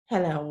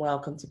Hello and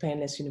welcome to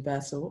Painless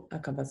Universal, a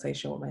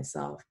conversation with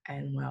myself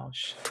and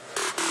Welsh.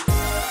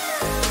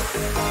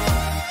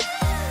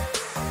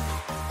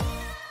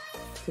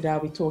 Today I'll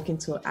be talking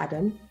to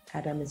Adem.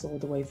 Adem is all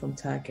the way from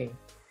Turkey.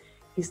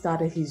 He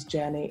started his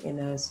journey in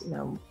a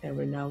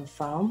renowned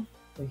farm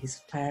with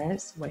his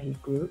parents, where he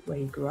grew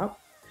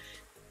up,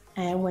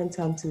 and went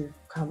on to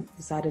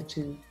decided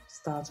to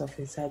start off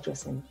his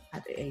hairdressing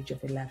at the age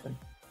of 11.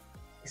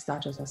 He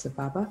started as a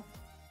barber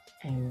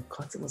and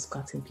was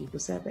cutting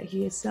people's hair, but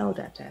he excelled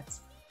at that.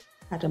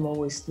 Adem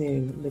always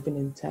knew living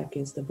in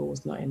Turkey, Istanbul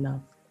was not enough.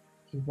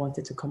 He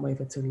wanted to come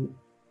over to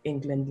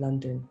England,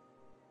 London,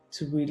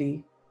 to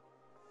really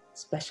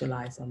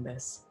specialize on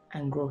this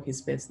and grow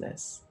his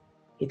business.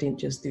 He didn't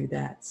just do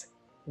that.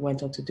 He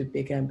went on to do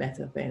bigger and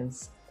better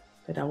things.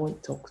 But I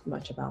won't talk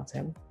much about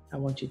him. I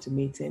want you to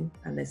meet him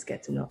and let's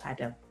get to know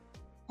Adem.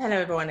 Hello,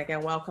 everyone.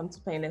 Again, welcome to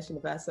Painless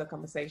Universal,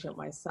 conversation with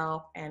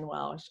myself and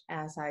Welsh.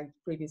 As I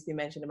previously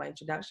mentioned in my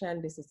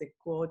introduction, this is a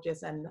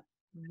gorgeous and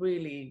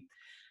really,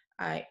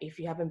 if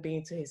you haven't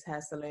been to his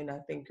hair salon, I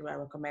think I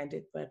recommend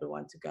it for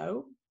everyone to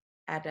go.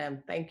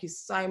 Adem, thank you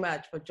so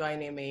much for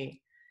joining me.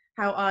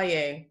 How are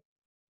you?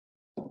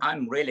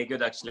 I'm really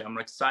good, actually. I'm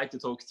excited to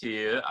talk to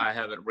you. I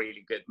have a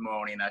really good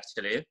morning,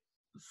 actually.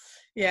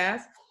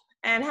 Yes.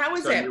 And how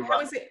is it?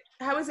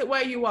 How is it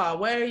where you are?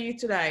 Where are you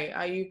today?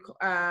 Are you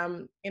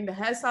in the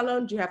hair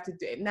salon? Do you have to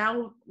do it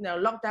now? No,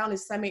 lockdown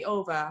is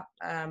semi-over.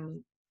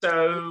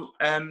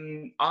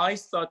 I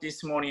start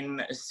this morning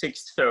at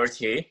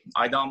 6:30.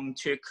 I done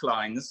 2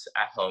 clients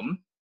at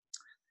home.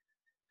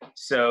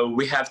 So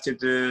we have to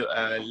do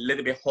a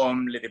little bit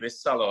home, little bit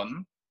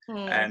salon.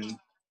 And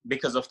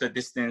because of the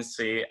distance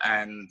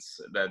and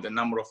the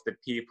number of the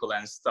people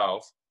and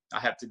stuff, I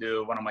have to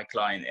do one of my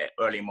clients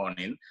early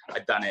morning. I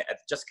done it. I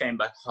just came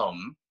back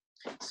home.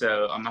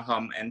 So I'm at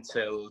home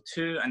until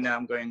 2, and then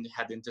I'm going to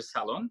head into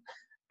salon.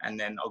 And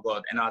then I've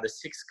got another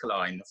 6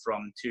 clients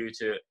from 2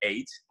 to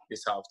 8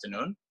 this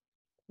afternoon.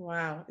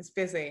 Wow, it's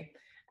busy.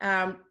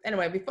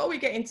 Anyway, before we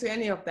get into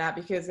any of that,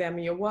 because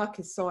your work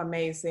is so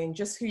amazing,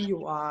 just who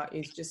you are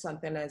is just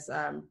something that's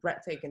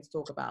breathtaking to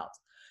talk about.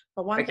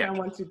 But one thing I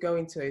want to go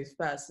into is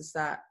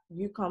that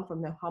you come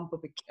from the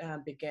humble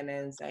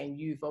beginnings and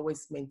you've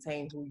always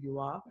maintained who you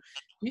are.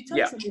 Can you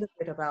tell us a little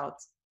bit about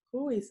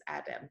who is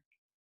Adem?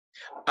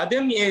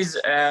 Adem is,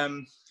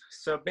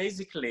 so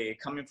basically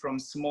coming from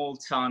small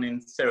town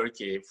in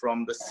Turkey,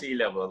 from the sea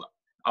level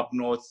up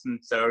north in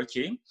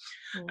Turkey.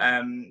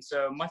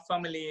 So my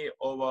family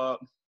over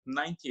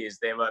 90s,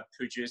 they were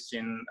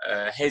producing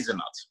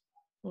hazelnut.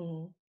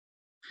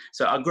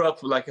 So I grew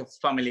up like a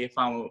family.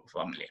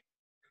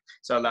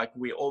 So like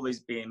we always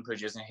been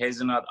producing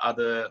hazelnut,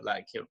 other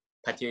like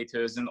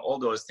potatoes and all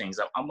those things.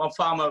 I'm a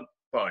farmer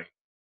boy.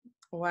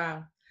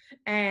 Wow.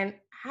 And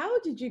how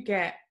did you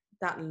get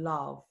that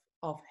love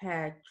of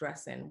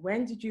hairdressing?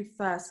 When did you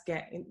first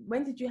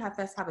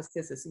first have a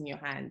scissors in your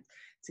hand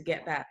to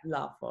get that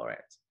love for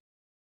it?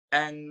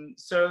 And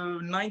so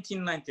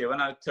 1990, when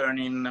I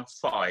turned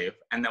 5,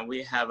 and then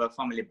we have a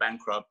family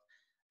bankrupt,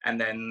 and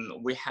then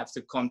we have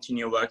to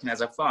continue working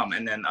as a farm.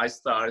 And then I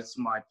started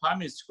my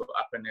primary school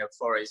up in the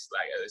forest,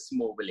 like a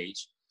small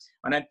village.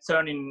 When I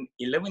turned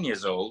 11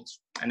 years old,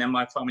 and then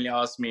my family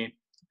asked me,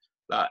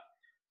 like,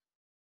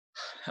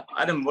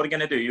 Adem, what are you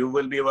gonna do? You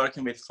will be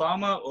working with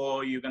farmer,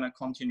 or you're gonna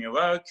continue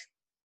work?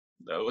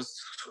 There was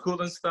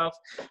school and stuff.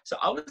 So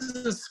I was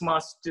a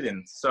smart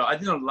student, so I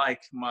didn't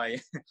like my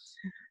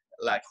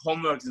like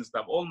homework and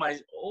stuff.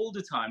 All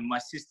the time, my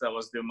sister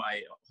was doing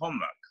my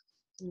homework.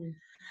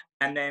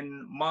 And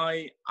then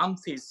my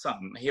auntie's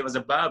son, he was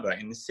a barber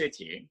in the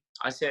city.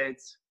 I said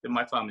to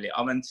my family,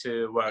 I went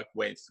to work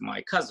with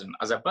my cousin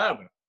as a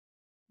barber.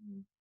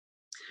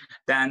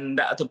 Then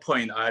at the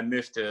point I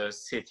moved to the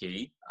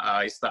city,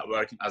 I started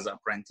working as an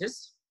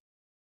apprentice,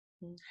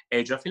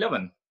 age of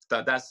 11.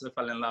 That's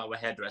fell in love with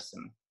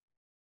hairdressing.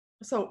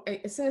 So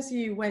as soon as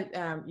you went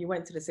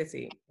to the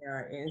city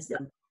in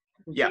Istanbul.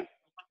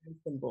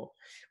 Istanbul.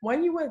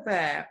 When you were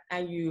there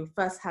and you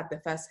first had the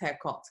first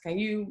haircut, can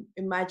you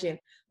imagine,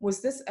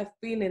 was this a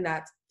feeling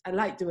that I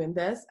like doing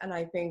this and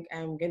I think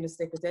I'm going to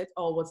stick with it,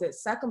 or was it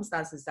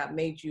circumstances that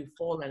made you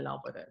fall in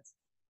love with it?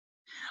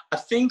 I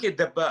think it's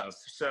the both.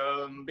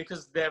 So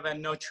because there were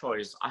no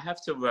choice, I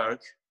have to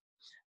work,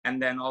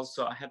 and then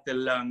also I have to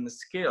learn the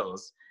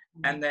skills.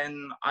 And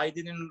then I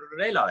didn't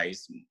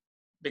realize,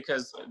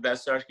 because the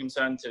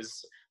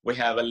circumstances, we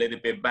have a little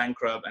bit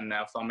bankrupt and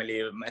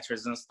family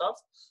matters and stuff.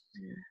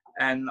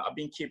 And I've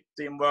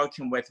been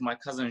working with my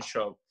cousin's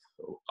shop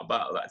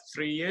about like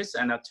 3 years,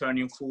 and I'm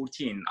turning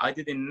 14. I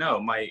didn't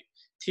know. My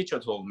teacher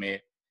told me,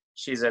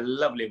 she's a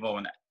lovely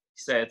woman.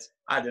 He said,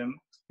 Adem,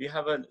 you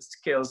have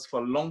skills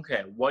for long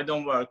hair. Why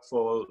don't work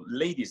for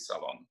ladies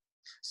salon?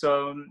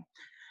 So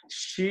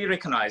she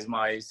recognized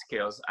my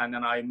skills, and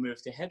then I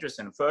moved to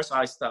hairdressing. First,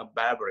 I started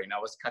barbering. I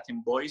was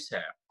cutting boys'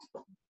 hair.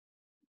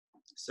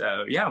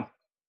 So yeah.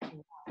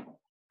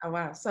 Oh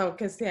wow! So,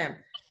 because then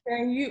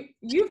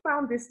you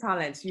found this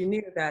talent. You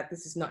knew that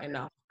this is not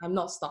enough. I'm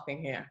not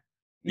stopping here.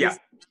 Yes,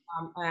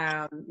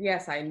 I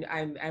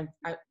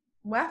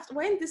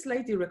when this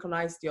lady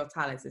recognized your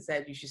talents and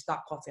said you should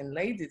start cutting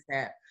ladies'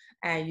 hair,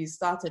 and you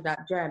started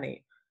that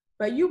journey,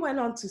 but you went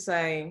on to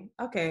say,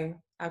 okay,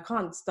 I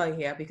can't stay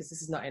here because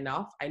this is not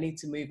enough. I need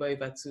to move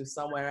over to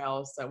somewhere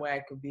else where I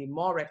could be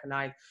more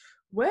recognized.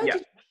 Where Yeah.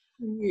 did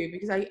you?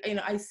 Because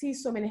I see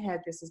so many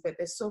hairdressers, but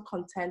they're so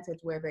contented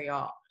where they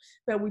are.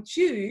 But with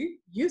you,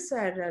 you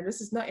said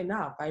this is not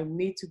enough. I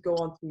need to go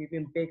on to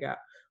even bigger.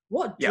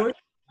 What Yeah. drove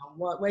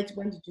you?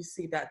 When did you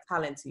see that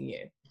talent in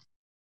you?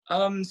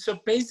 So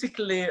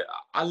basically,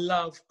 I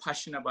love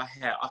passion about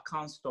hair. I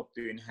can't stop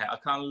doing hair. I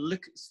can't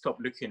stop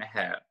looking at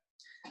hair.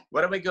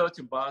 Whenever I go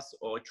to bus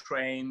or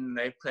train,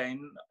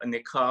 airplane, in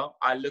the car,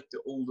 I look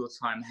at all the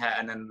time hair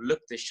and then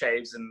look the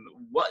shapes and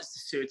what's the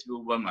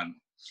suitable woman.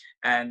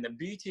 And the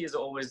beauty is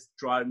always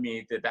drive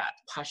me to that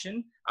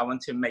passion. I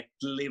want to make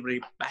delivery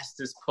best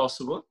as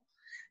possible.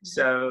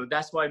 So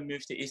that's why I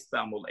moved to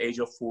Istanbul, age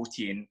of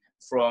 14.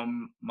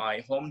 From my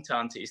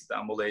hometown to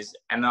Istanbul is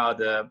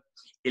another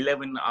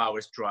 11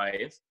 hours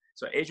drive.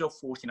 So age of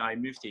 14, I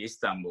moved to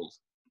Istanbul.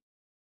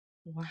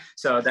 Wow.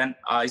 So then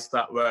I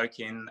start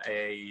working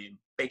a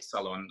big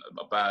salon,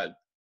 about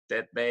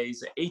that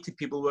there's 80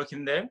 people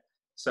working there.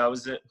 So I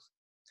was the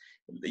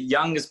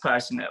youngest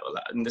person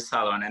in the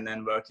salon and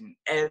then working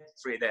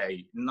every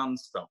day,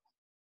 non-stop.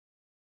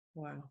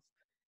 Wow.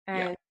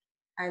 Yeah.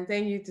 And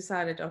then you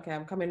decided, okay,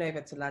 I'm coming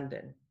over to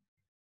London.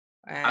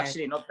 And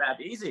Actually, not that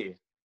easy.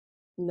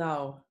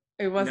 no,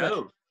 it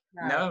wasn't.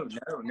 No.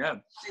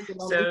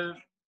 So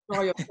So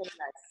joy of fullness.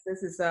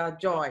 This is a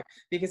joy,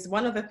 because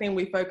one of the things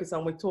we focus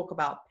on, we talk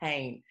about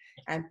pain,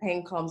 and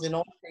pain comes in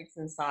all shapes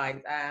and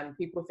sizes. And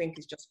people think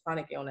it's just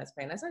chronic illness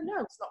pain. I said,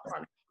 no, it's not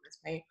chronic illness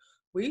pain.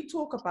 We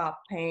talk about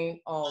pain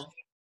of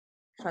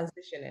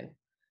transitioning,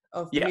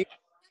 of yeah,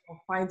 of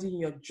finding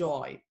your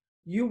joy.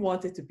 You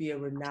wanted to be a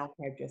renowned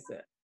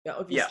hairdresser.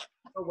 But yeah,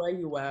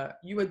 obviously, where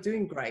you were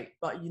doing great,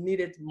 but you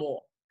needed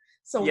more.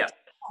 So, yeah,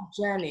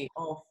 journey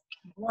of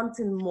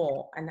wanting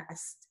more and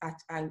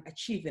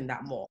achieving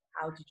that more.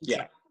 How did you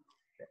yeah.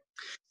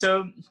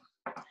 So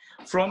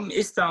from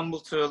Istanbul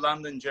to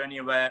London journey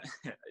were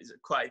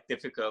quite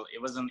difficult.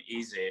 It wasn't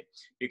easy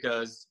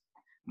because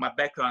my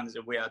background is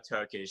we are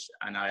Turkish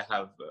and I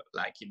have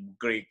like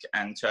Greek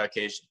and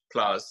Turkish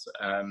plus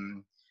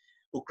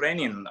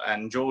Ukrainian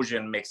and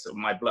Georgian mix of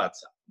my blood,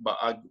 but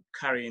I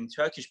carry in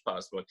Turkish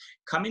passport.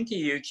 Coming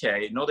to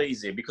UK, not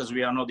easy because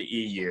we are not the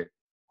EU.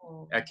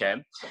 Okay,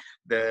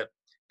 there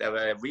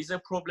were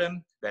visa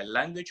problem, the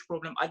language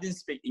problem. I didn't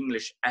speak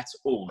English at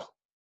all.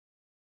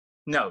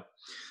 No.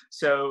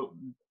 So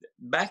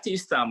back to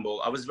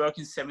Istanbul, I was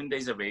working 7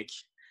 days a week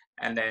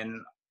and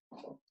then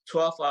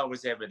 12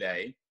 hours every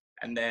day.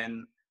 And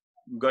then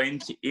going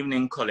to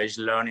evening college,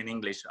 learning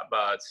English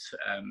about,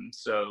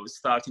 so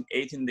starting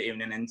 8 in the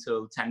evening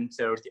until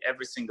 10:30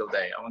 every single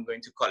day. I was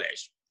going to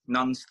college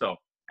non-stop.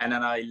 And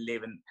then I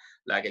live in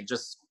like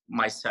just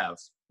myself,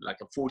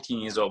 like a 14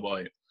 years old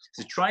boy.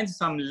 So trying to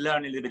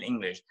learn a little bit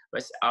English.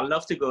 But I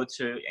love to go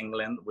to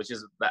England,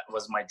 that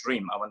was my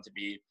dream. I want to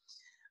be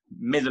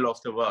middle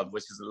of the world,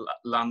 which is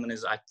London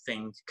is, I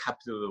think,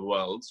 capital of the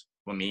world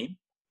for me,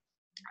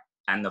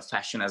 and the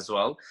fashion as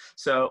well.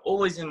 So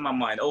always in my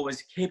mind,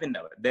 always keeping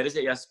that. There is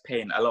just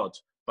pain a lot,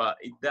 but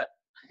that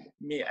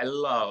me a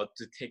lot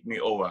to take me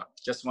over.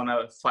 Just want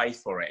to fight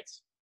for it.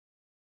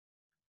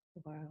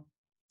 Wow.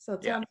 So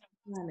tell me,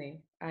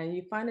 Manny, and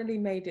you finally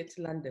made it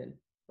to London,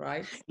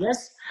 right?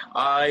 Yes,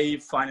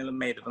 I finally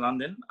made it to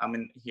London. I'm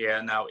in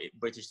here now,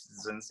 British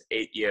citizens,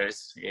 8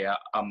 years. Yeah,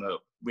 I'm a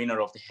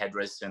winner of the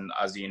hairdressing,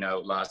 as you know,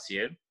 last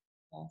year.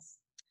 Yes.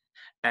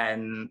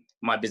 And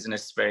my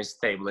business is very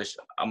established.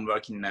 I'm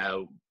working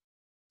now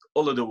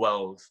all over the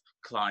world,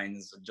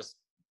 clients. Just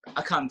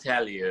I can't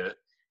tell you,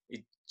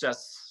 it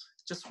just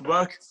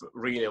works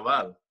really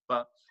well.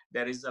 But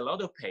there is a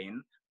lot of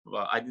pain.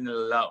 But I didn't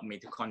allow me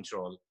to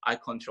control. I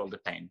control the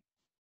pain.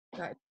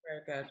 That's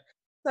very good.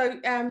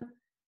 So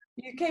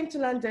you came to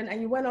London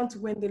and you went on to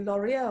win the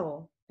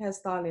L'Oreal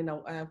hairstyling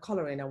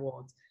coloring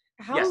awards.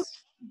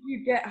 Yes.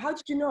 How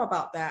did you know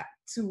about that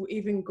to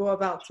even go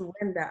about to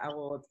win that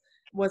award?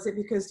 Was it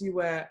because you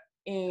were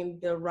in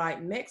the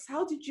right mix?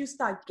 How did you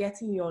start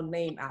getting your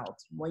name out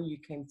when you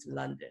came to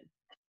London?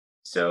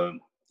 So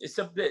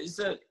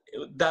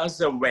there's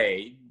a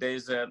way.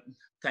 There's a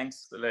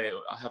thanks.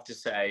 I have to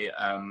say,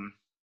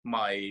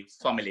 my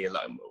family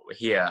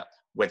here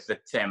with the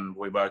team,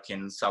 we work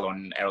in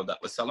salon,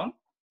 Aerodactyl salon.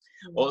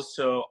 Mm-hmm.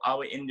 Also,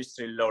 our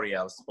industry,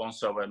 L'Oreal,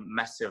 sponsor a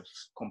massive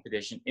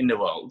competition in the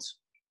world.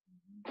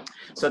 Mm-hmm.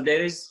 So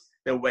there is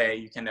the way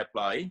you can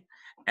apply,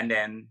 and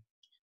then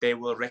they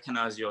will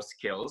recognize your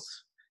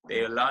skills.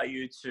 They allow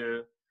you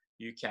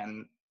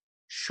can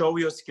show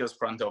your skills in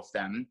front of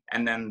them,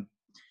 and then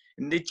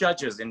the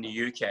judges in the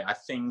UK, I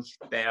think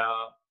they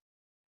are,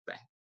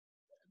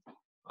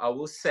 I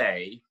will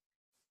say,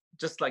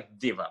 just like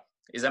diva.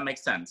 Does that make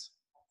sense?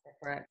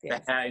 Correct,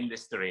 yes. The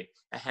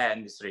hair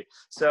industry.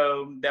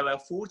 So there were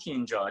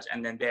 14 judges,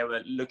 and then they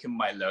were looking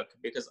my look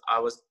because I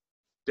was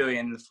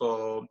doing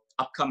for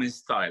upcoming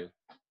style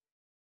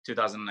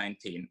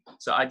 2019.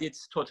 So I did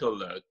total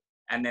look,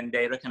 and then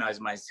they recognize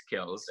my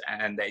skills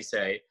and they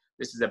say,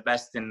 this is the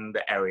best in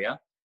the area.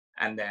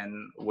 And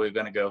then we're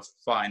going to go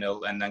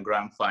final and then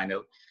grand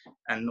final,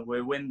 and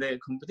we win the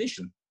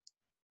competition.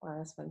 Wow,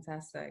 that's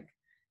fantastic.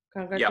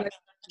 Yeah. Congratulations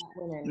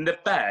on In winning. the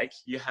back,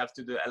 you have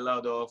to do a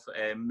lot of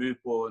mood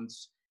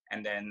boards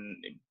and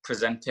then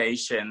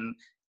presentation.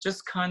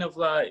 Just kind of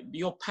like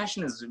your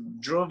passion has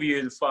drove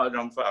you farther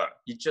and farther.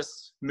 You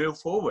just move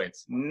forward,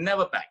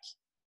 never back.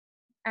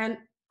 And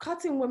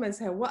cutting women's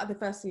hair, what are the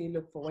first thing you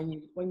look for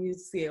when you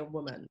see a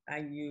woman?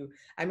 And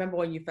I remember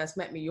when you first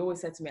met me, you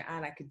always said to me,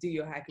 "Anne, I could do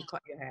your hair, I could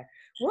cut your hair."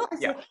 What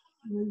is Yeah. it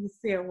when you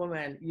see a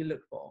woman you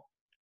look for?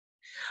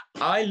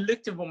 I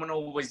looked at women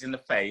always in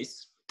the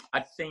face.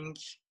 I think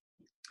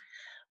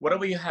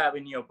whatever you have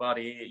in your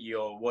body,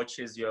 your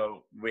watches,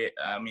 your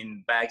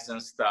bags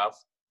and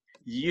stuff,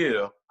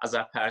 you as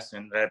a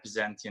person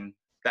representing,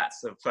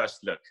 that's the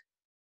first look.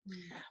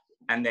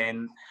 And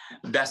then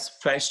that's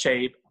first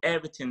shape.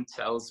 Everything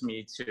tells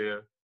me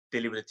to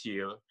deliver to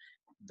you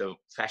the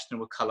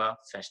fashionable color,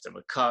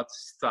 fashionable cut,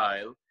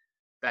 style.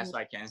 That's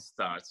why I can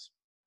start.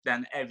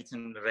 Then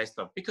everything the rest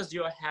of, because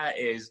your hair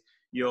is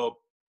your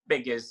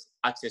biggest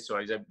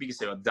accessory, the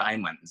biggest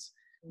diamonds.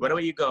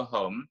 Wherever you go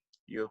home,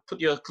 you put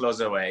your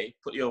clothes away,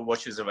 put your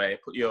watches away,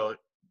 put your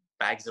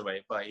bags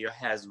away, but your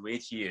hair's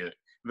with you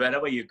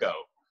wherever you go.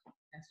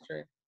 That's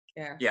true.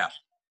 Yeah. Yeah.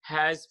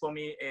 Hairs for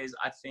me is,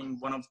 I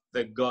think, one of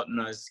the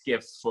goodness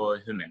gifts for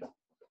human.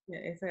 Yeah,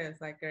 it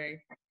is. I agree.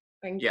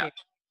 Thank Yeah.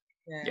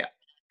 you. Yeah.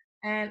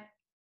 And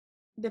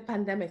the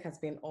pandemic has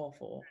been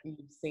awful.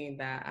 You've seen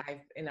that.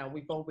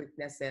 We've all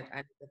witnessed it,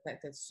 and it's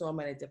affected so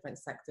many different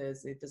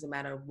sectors. It doesn't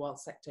matter what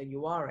sector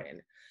you are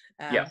in.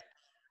 Yeah.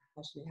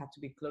 Actually had to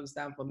be closed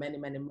down for many,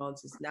 many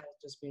months. It's now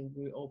just been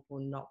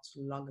reopened not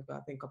too long ago,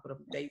 I think a couple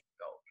of days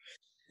ago.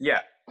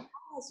 Yeah.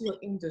 How has your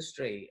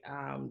industry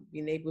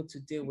been able to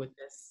deal with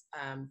this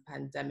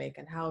pandemic,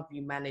 and how have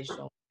you managed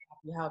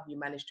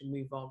to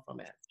move on from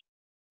it?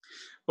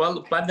 Well,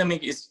 the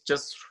pandemic is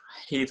just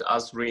hit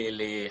us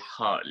really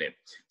hardly.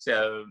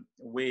 So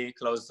we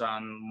closed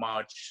on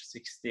March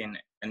 16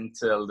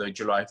 until the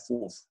July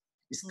 4th.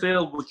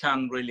 Still, we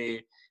can't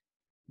really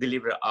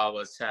deliver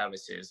our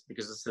services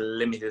because it's a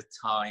limited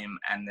time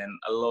and then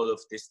a lot of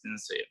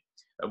distancing,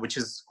 which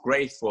is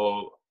great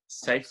for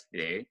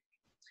safety.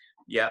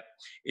 Yeah,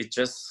 it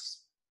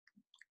just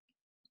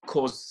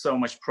caused so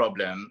much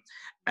problem.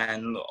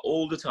 And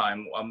all the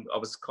time I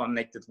was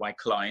connected with my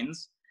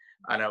clients,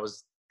 and I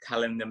was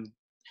telling them,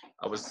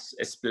 I was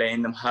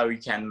explaining them how you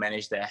can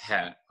manage their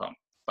hair,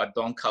 but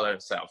don't color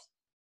yourself,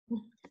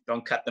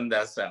 don't cut them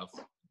themselves.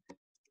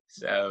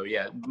 So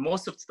yeah,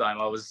 most of the time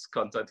I was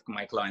contacting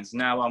my clients.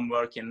 Now I'm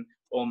working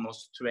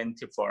almost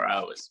 24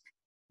 hours.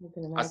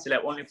 I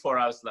slept only 4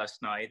 hours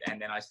last night,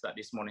 and then I start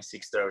this morning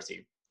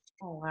 6:30.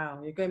 Oh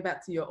wow, you're going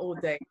back to your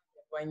old days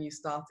when you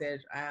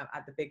started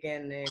at the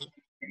beginning.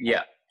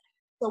 Yeah.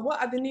 So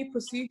what are the new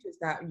procedures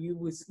that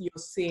you're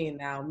seeing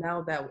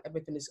now that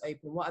everything is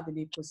open? What are the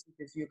new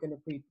procedures you're going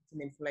to be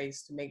putting in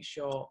place to make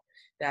sure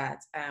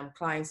that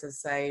clients are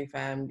safe?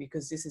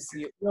 Because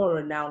you're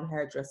a renowned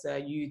hairdresser,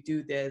 you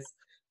do this,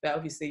 but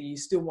obviously you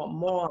still want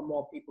more and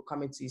more people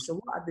coming to you. So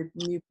what are the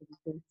new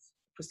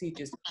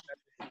procedures that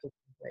you're putting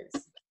in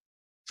place?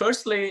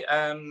 Firstly,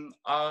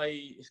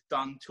 I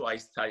done 2 eye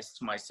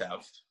tests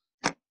myself,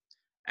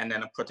 and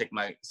then I protect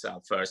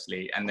myself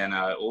firstly, and then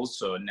I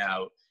also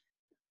now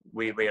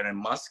we wear a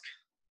mask.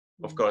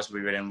 Of course,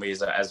 we wear a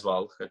visa as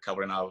well,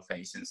 covering our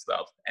face and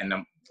stuff, and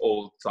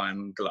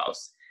all-time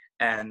gloves.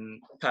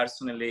 And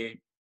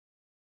personally,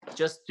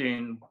 just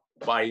doing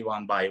by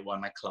one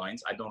my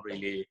clients. I don't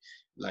really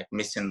like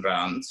missing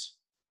rounds.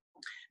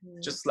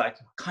 Just like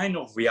kind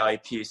of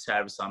VIP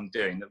service I'm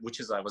doing, which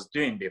is I was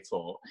doing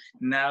before.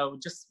 Now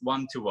just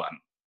one-to-one.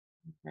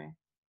 Okay.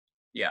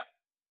 Yeah.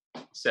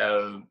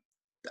 So,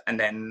 and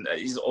then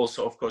is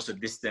also, of course, a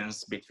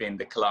distance between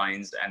the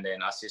clients and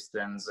then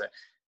assistants.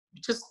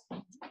 Just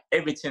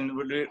everything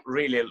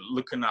really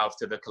looking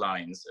after the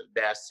clients.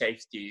 Their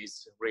safety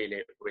is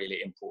really,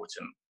 really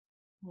important.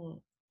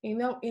 You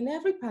know, in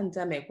every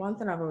pandemic, one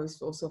thing I've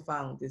always also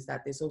found is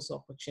that there's also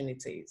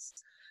opportunities.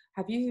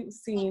 Have you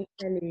seen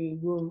any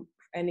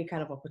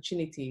kind of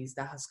opportunities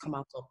that has come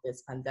out of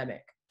this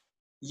pandemic?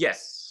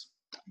 Yes,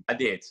 I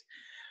did.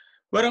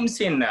 What I'm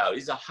seeing now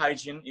is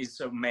hygiene is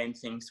the main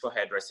things for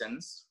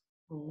hairdressers,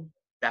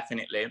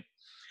 definitely.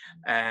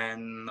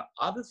 And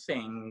other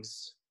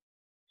things,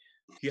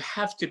 you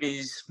have to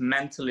be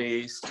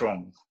mentally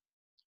strong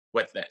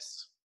with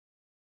this.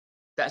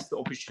 That's the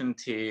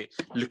opportunity,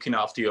 looking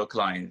after your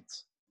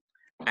clients,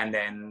 and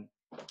then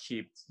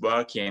keep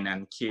working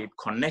and keep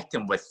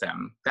connecting with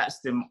them. That's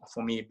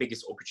for me,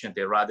 biggest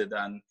opportunity rather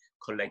than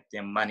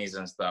collecting monies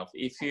and stuff.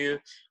 If you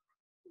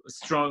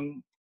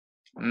strong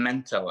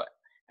mental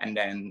and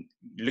then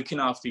looking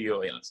after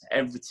your illness,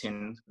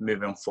 everything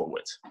moving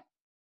forward.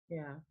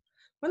 Yeah.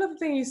 One of the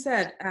things you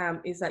said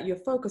is that your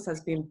focus has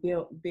been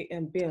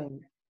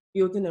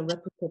building a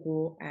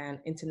reputable and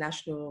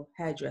international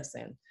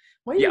hairdressing.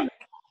 When you look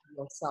at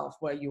yourself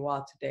where you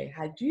are today,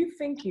 how do you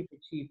think you've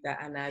achieved that,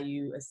 and are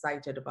you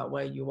excited about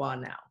where you are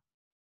now?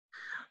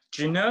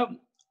 Do you know,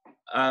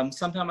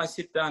 sometimes I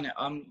sit down and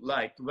I'm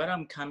like, where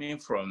I'm coming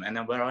from and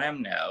then where I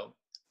am now,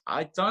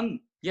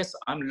 yes,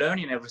 I'm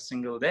learning every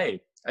single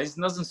day. It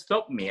doesn't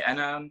stop me.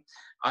 And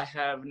I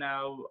have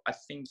now, I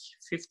think,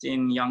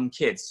 15 young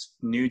kids,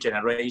 new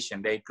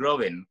generation, they're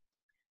growing.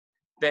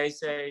 They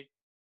say,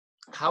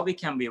 how we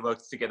can work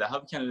together, how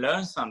we can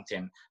learn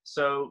something.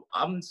 So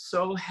I'm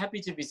so happy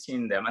to be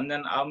seeing them, and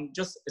then I'm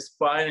just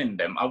inspiring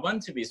them. I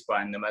want to be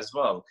inspiring them as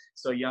well.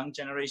 So young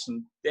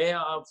generation, they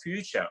are our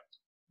future.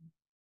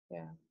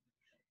 Yeah.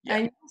 Yeah.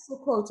 And you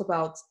also quote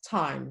about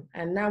time.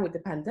 And now with the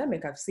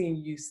pandemic, I've seen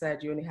you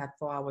said you only had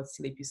 4 hours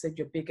sleep. You said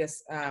your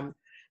biggest,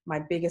 my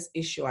biggest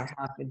issue I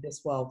have in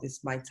this world is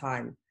my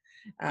time.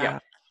 Yeah.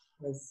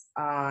 Because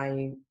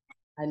I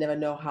never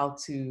know how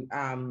to,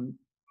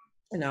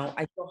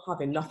 I don't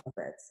have enough of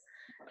it.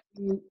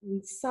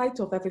 In sight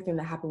of everything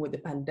that happened with the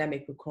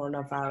pandemic, with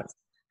coronavirus,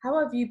 how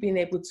have you been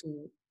able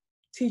to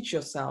teach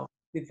yourself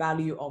the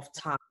value of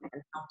time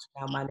and how to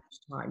now manage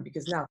time?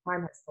 Because now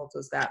time has taught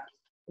us that,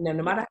 no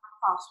matter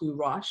how fast we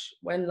rush,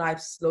 when life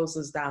slows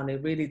us down,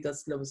 it really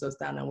does slow us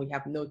down, and we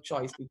have no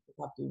choice. We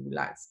have to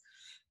relax.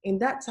 In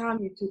that time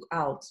you took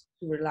out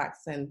to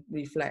relax and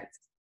reflect,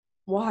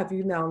 what have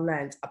you now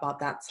learned about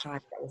that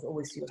time that was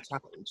always your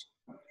challenge?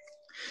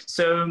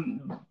 So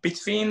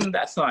between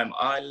that time,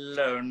 I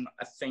learned,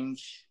 I think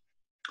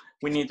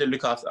we need to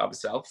look after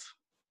ourselves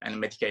and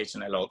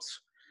medication a lot,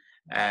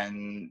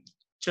 and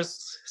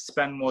just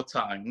spend more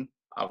time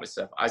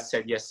ourselves. I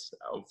said, yes,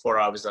 4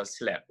 hours I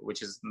slept,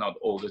 which is not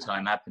all the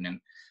time happening,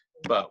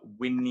 but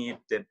we need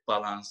the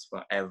balance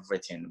for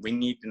everything. We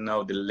need to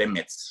know the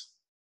limits,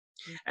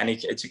 and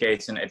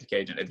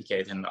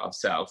educating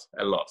ourselves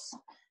a lot.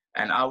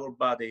 And our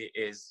body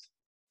is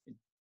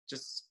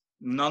just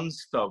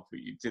non-stop.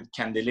 It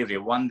can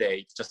deliver one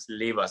day, just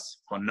leave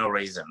us for no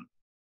reason.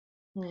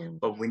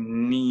 But we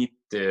need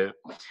to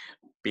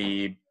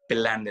be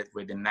blended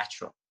with the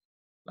natural.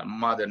 Like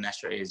Mother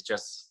Nature is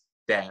just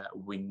there.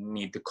 We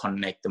need to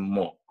connect them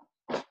more.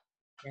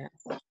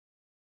 Yes.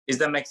 Does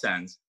that make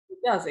sense?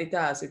 It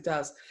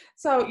does.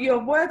 So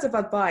your words of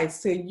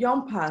advice to a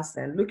young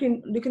person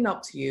looking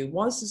up to you,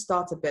 wants to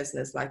start a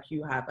business like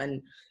you have,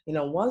 and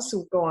wants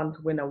to go on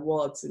to win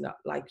awards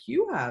like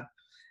you have,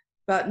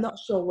 but not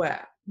sure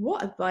where.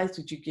 What advice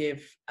would you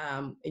give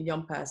a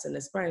young person,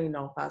 aspiring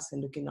young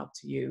person looking up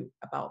to you,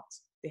 about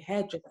the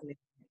hairdressing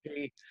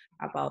industry,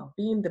 about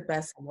being the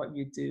best at what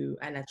you do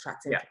and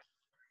attracting? Yeah.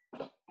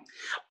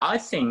 I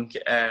think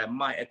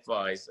my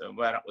advice,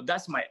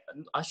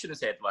 I shouldn't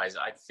say advice,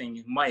 I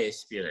think my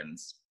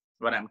experience,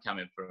 where I'm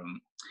coming from,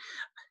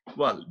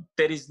 well,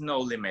 there is no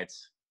limit.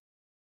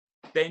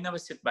 They never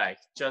sit back,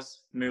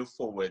 just move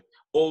forward.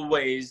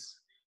 Always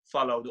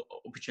follow the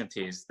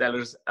opportunities. There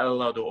is a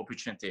lot of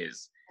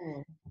opportunities.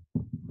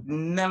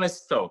 Never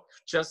stop.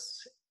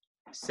 Just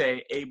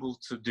say able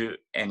to do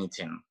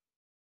anything.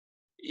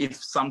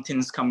 If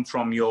something's come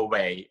from your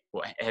way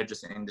or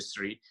hairdressing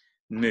industry,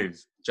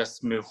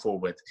 just move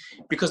forward.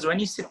 Because when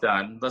you sit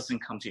down, it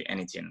doesn't come to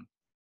anything.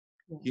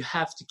 You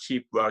have to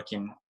keep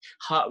working.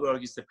 Hard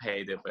work is to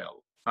pay the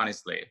bill,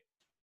 honestly.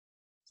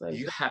 So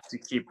you have to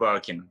keep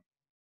working.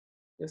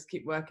 Just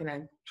keep working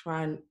and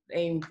try and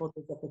aim for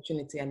this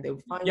opportunity, and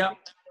they'll find you.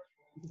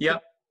 Yeah.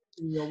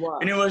 Your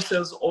work.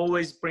 Universals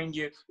always bring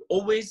you,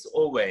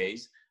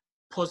 always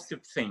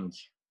positive thing.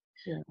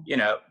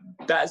 Yeah.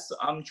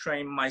 I'm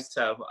training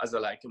myself as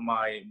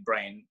my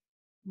brain.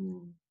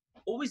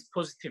 Always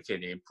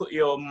positivity. Put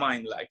your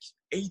mind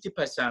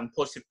 80%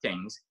 positive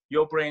things.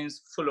 Your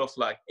brain's full of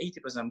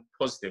 80%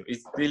 positive.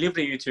 It's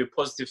delivering you to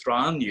positive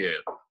around you.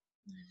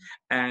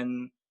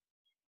 And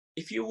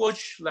if you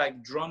watch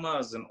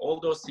dramas and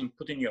all those things,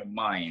 put in your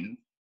mind,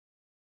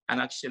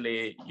 and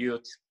actually you're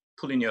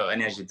pulling your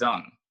energy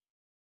down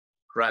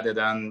rather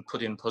than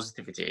putting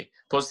positivity.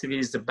 Positivity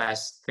is the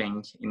best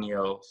thing in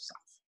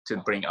yourself to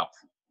bring up.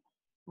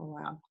 Oh,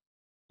 wow.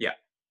 Yeah.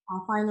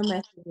 Our final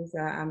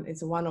message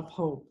is one of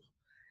hope.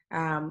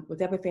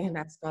 With everything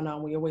that's gone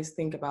on, we always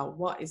think about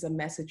what is a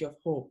message of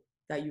hope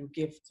that you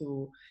give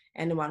to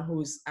anyone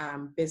whose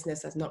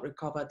business has not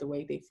recovered the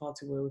way they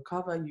thought it will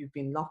recover. You've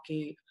been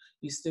lucky.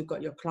 You still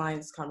got your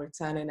clients come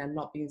returning and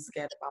not being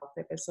scared about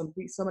it. There's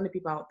so many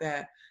people out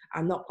there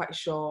are not quite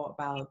sure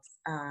about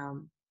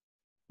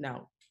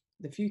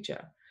the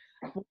future.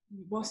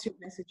 What's your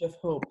message of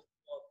hope?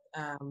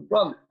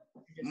 Well,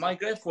 my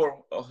great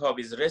for hope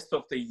is the rest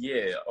of the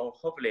year, or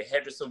hopefully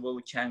hairdresser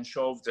can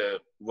show the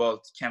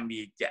world can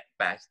be get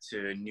back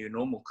to new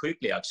normal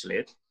quickly,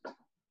 actually.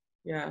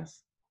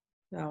 Yes.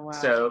 Oh, wow.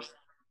 So,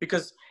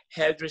 because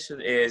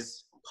hairdresser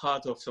is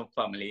part of some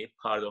family,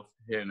 part of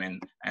human,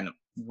 and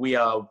we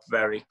are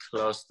very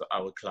close to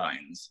our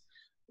clients.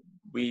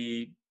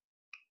 We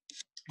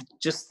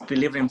just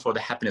delivering for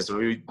the happiness.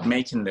 We're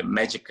making the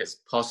magic as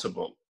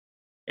possible.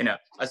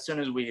 As soon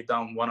as we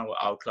done one of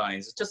our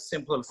clients, just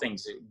simple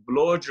things,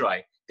 blow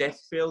dry, they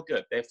feel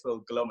good, they feel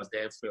glamorous,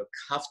 they feel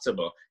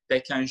comfortable.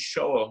 They can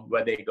show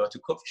where they go to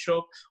coffee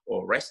shop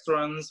or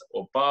restaurants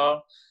or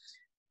bar,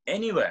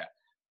 anywhere.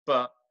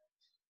 But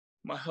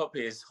my hope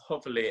is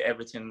hopefully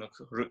everything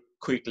will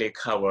quickly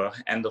cover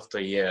end of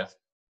the year,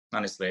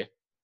 honestly.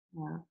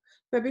 Yeah.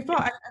 But before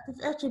I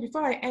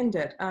end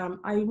it,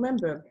 I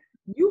remember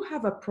you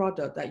have a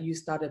product that you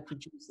started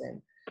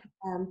producing.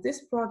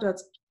 This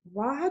product,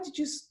 how did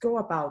you go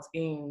about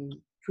in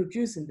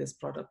producing this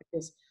product?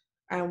 Because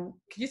can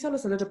you tell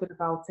us a little bit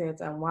about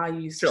it and why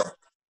you Sure.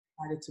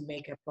 decided to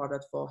make a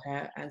product for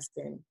hair and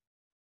skin?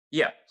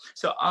 Yeah,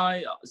 so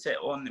I say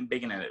on the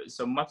beginning,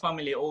 so my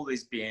family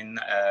always been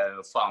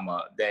a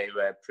farmer. They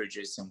were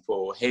producing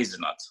for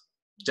hazelnut,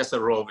 just a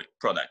raw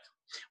product.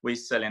 We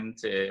selling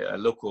to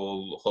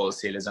local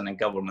wholesalers and the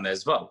government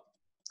as well.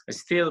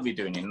 Still we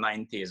doing in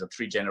 90s, a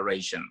 3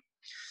 generation.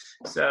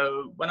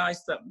 So when I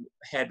started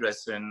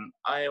hairdressing,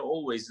 I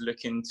always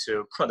look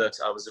into products.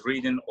 I was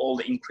reading all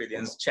the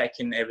ingredients,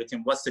 checking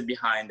everything, what's the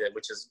behind it,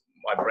 which is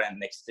my brand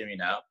next to me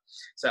now.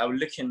 So I was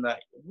looking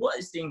like, what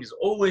is the English?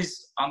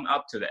 Always I'm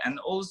up to that. And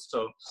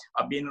also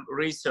I've been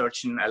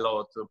researching a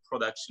lot of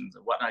productions,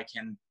 what I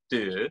can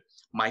do,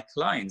 my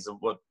clients,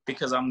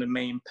 because I'm the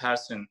main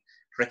person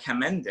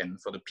recommending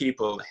for the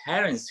people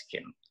hair and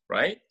skin,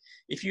 right?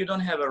 If you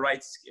don't have a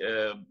right,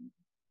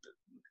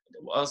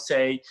 I'll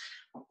say,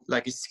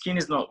 like skin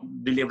is not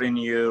delivering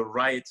you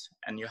right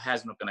and your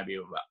hair's not going to be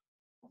well.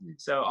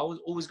 So I was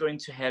always going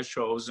to hair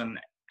shows and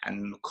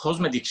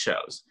cosmetic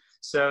shows.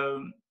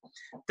 So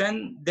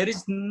then there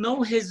is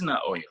no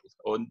hazelnut oil,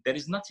 or there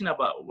is nothing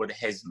about what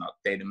hazelnut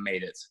they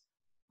made it.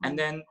 And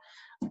then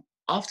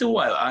after a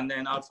while, and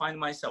then I'll find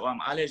myself,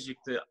 I'm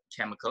allergic to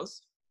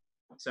chemicals.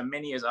 So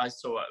many years I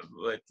saw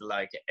with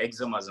like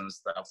eczemas and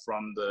stuff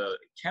from the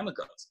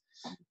chemicals.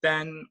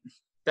 Then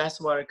that's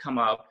where I come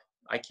up.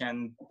 I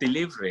can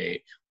deliver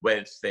it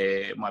with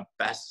my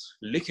best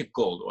liquid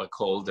gold, or I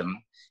call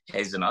them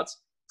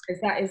hazelnuts.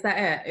 Is that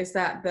it? Is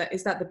that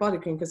the body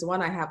cream? Because the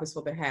one I have is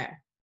for the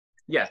hair.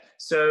 Yeah.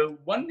 So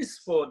one is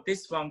for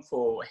this one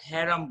for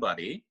hair and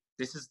body.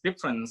 This is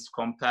different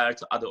compared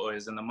to other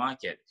oils in the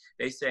market.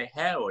 They say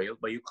hair oil,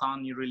 but you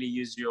can't really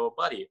use your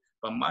body.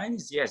 But mine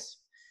is yes,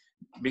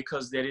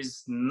 because there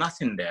is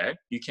nothing there.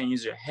 You can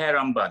use your hair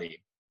and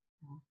body.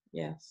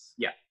 Yes.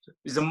 Yeah.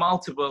 It's a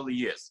multiple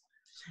use.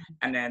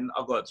 And then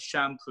I got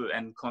shampoo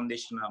and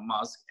conditioner,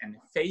 mask, and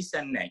face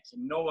and neck.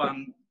 No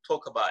one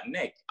talk about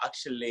neck.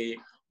 Actually,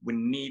 we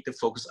need to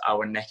focus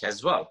our neck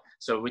as well.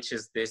 So which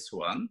is this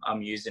one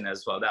I'm using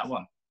as well, that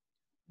one.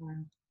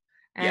 And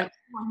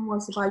someone who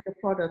wants to buy your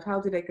product, how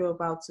do they go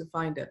about to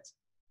find it?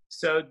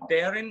 So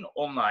they're in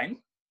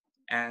online,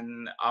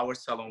 and our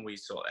salon we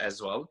saw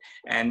as well.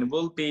 And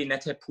will be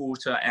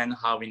Net-a-Porter and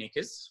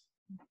Harvey-Nichols.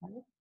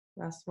 Okay.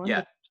 That's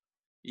wonderful.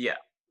 Yeah.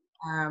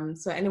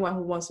 So anyone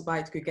who wants to buy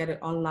it could get it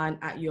online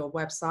at your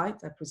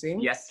website, I presume?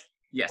 Yes.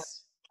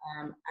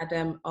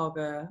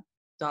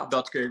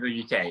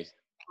 ademogger.co.uk.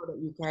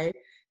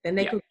 Then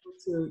they could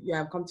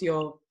come to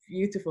your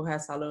beautiful hair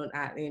salon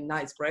in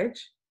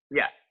Knightsbridge.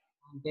 Yeah.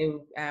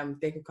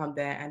 They could come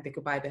there and they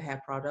could buy the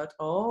hair product,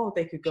 or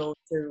they could go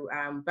to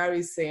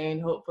very soon.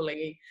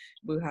 Hopefully,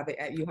 you have it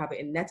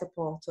in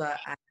Net-a-Porter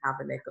and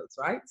Harvey-Nichols,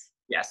 right?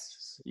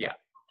 Yes. Yeah.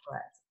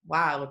 Correct.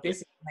 Wow, this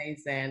is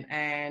amazing,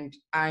 and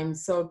I'm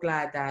so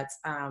glad that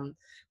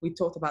we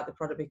talked about the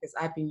product, because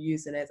I've been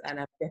using it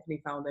and I've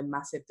definitely found a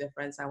massive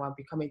difference. And I'll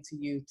be coming to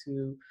you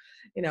to,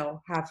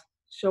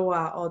 show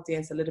our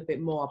audience a little bit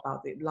more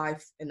about the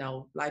live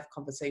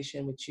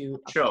conversation with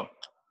you. Sure.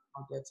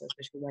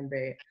 Especially when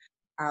they're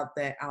out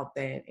there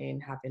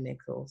in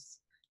Harvey-Nichols.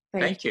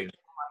 Thank you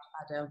so much,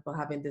 Adem, for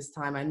having this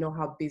time. I know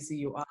how busy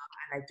you are,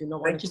 and I do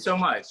not want to. Thank you so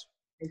much.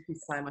 Thank you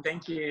so much.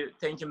 Thank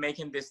you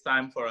making this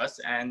time for us,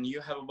 and you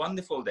have a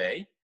wonderful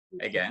day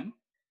again.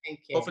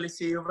 Thank you. Hopefully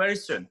see you very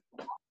soon.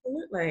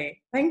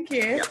 Absolutely. Thank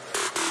you.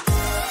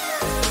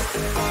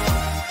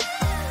 Yeah.